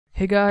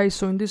Hey guys,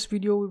 so in this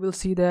video we will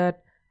see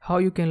that how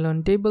you can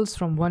learn tables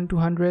from 1 to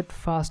 100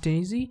 fast and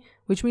easy,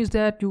 which means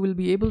that you will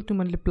be able to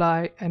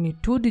multiply any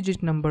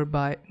 2-digit number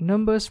by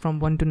numbers from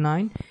 1 to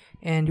 9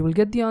 and you will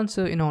get the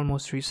answer in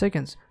almost 3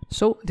 seconds.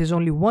 So there's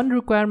only one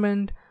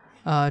requirement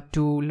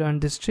to learn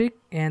this trick,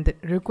 and the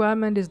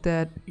requirement is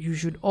that you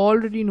should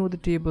already know the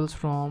tables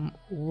from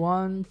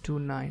 1 to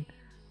 9.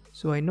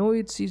 So I know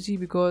it's easy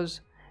because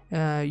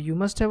you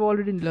must have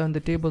already learned the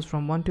tables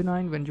from 1 to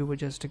 9 when you were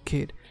just a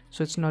kid,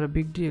 so it's not a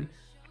big deal.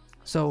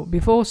 So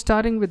before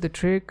starting with the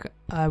trick,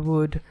 I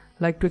would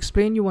like to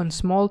explain you one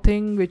small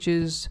thing which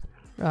is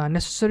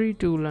necessary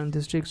to learn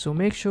this trick, so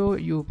make sure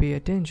you pay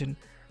attention.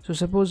 So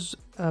suppose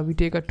we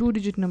take a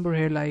 2-digit number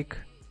here like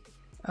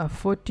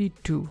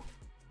 42.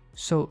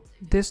 So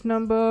this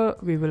number,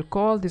 we will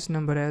call this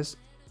number as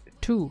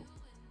 2,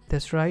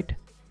 that's right,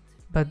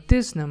 but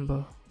this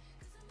number,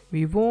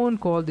 we won't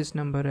call this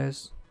number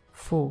as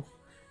 4,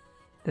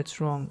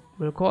 that's wrong,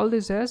 we'll call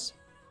this as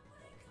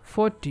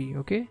 40.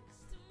 Okay,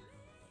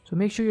 so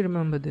make sure you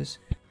remember this.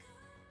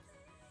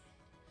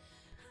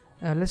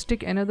 Let's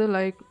take another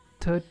like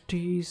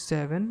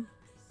 37.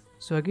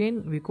 So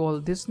again we call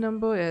this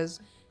number as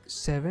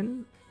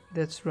 7,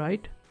 that's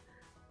right,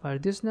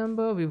 but this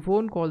number we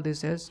won't call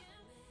this as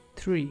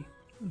 3,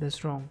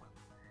 that's wrong,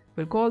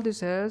 we'll call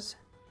this as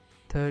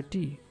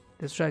 30,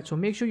 that's right. So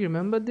make sure you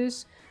remember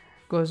this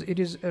because it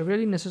is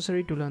really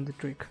necessary to learn the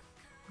trick.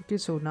 Okay,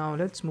 so now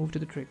let's move to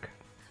the trick.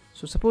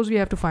 So suppose we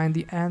have to find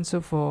the answer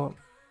for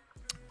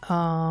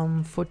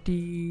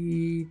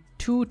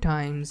 42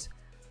 times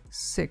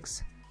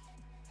 6.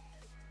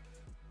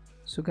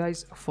 So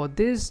guys, for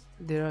this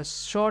there are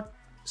short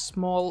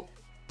small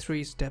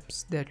 3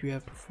 steps that you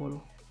have to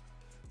follow.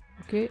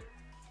 Okay,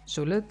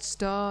 so let's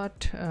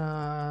start.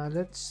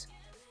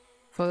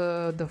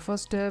 For the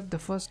first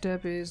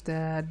step is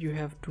that you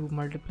have to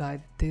multiply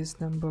this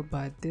number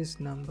by this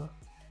number.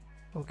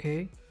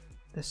 Okay,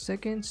 the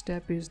second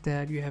step is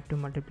that you have to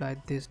multiply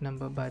this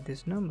number by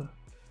this number.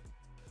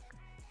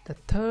 The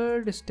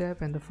third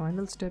step and the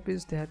final step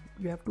is that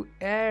you have to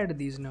add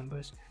these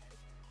numbers.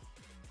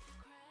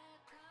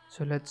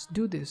 So let's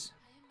do this.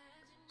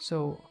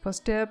 So first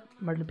step,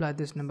 multiply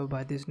this number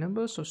by this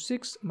number. So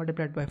 6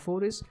 multiplied by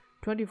 4 is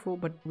 24,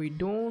 but we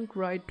don't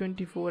write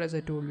 24 as I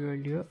told you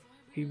earlier,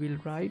 we will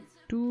write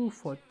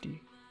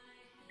 240.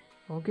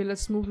 Okay,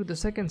 let's move to the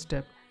second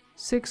step.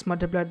 6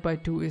 multiplied by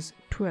 2 is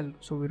 12,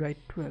 so we write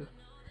 12.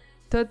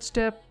 Third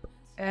step,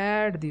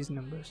 add these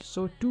numbers.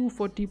 So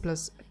 240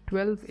 plus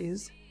 12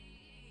 is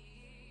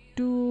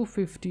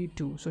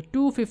 252. So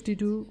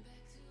 252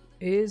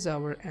 is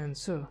our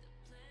answer.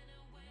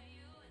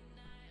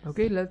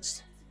 Okay,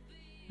 let's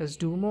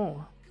do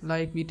more.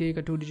 Like we take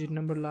a 2-digit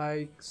number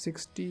like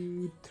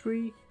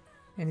 63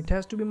 and it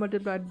has to be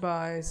multiplied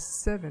by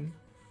 7.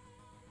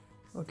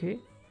 Okay,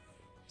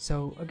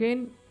 so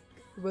again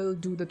we'll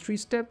do the 3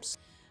 steps.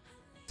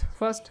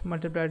 First,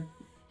 multiply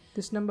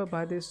this number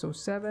by this, so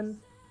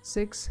 7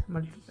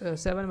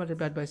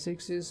 multiplied by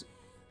 6 is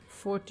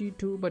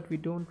 42, but we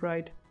don't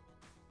write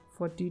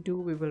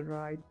 42, we will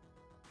write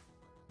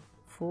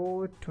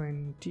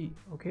 420.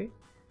 Okay,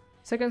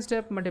 second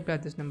step, multiply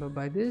this number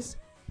by this.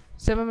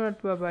 7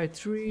 multiplied by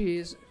 3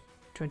 is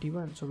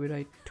 21, so we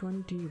write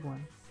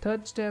 21.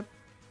 Third step,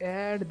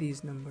 add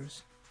these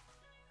numbers.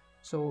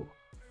 So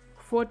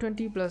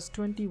 420 plus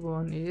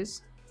 21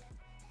 is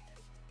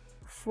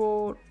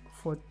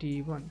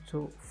 441,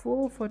 so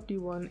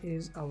 441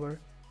 is our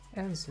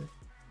answer.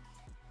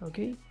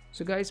 Okay,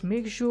 so guys,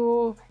 make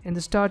sure in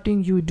the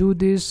starting you do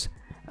this,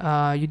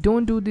 you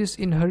don't do this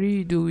in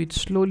hurry, do it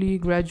slowly,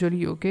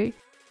 gradually. Okay,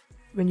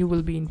 when you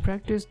will be in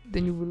practice,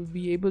 then you will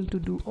be able to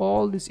do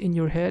all this in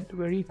your head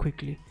very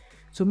quickly.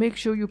 So make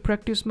sure you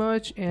practice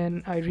much,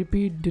 and I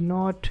repeat, do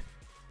not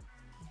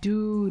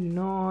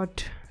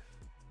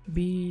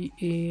be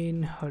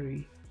in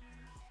hurry.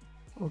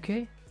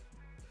 Okay,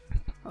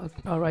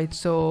 alright,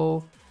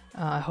 so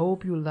I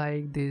hope you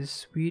like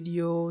this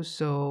video,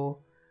 so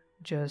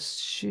just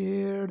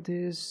share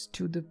this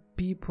to the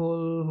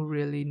people who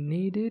really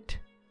need it.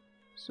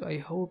 So I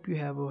hope you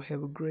have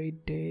a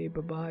great day.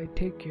 Bye bye,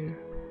 take care.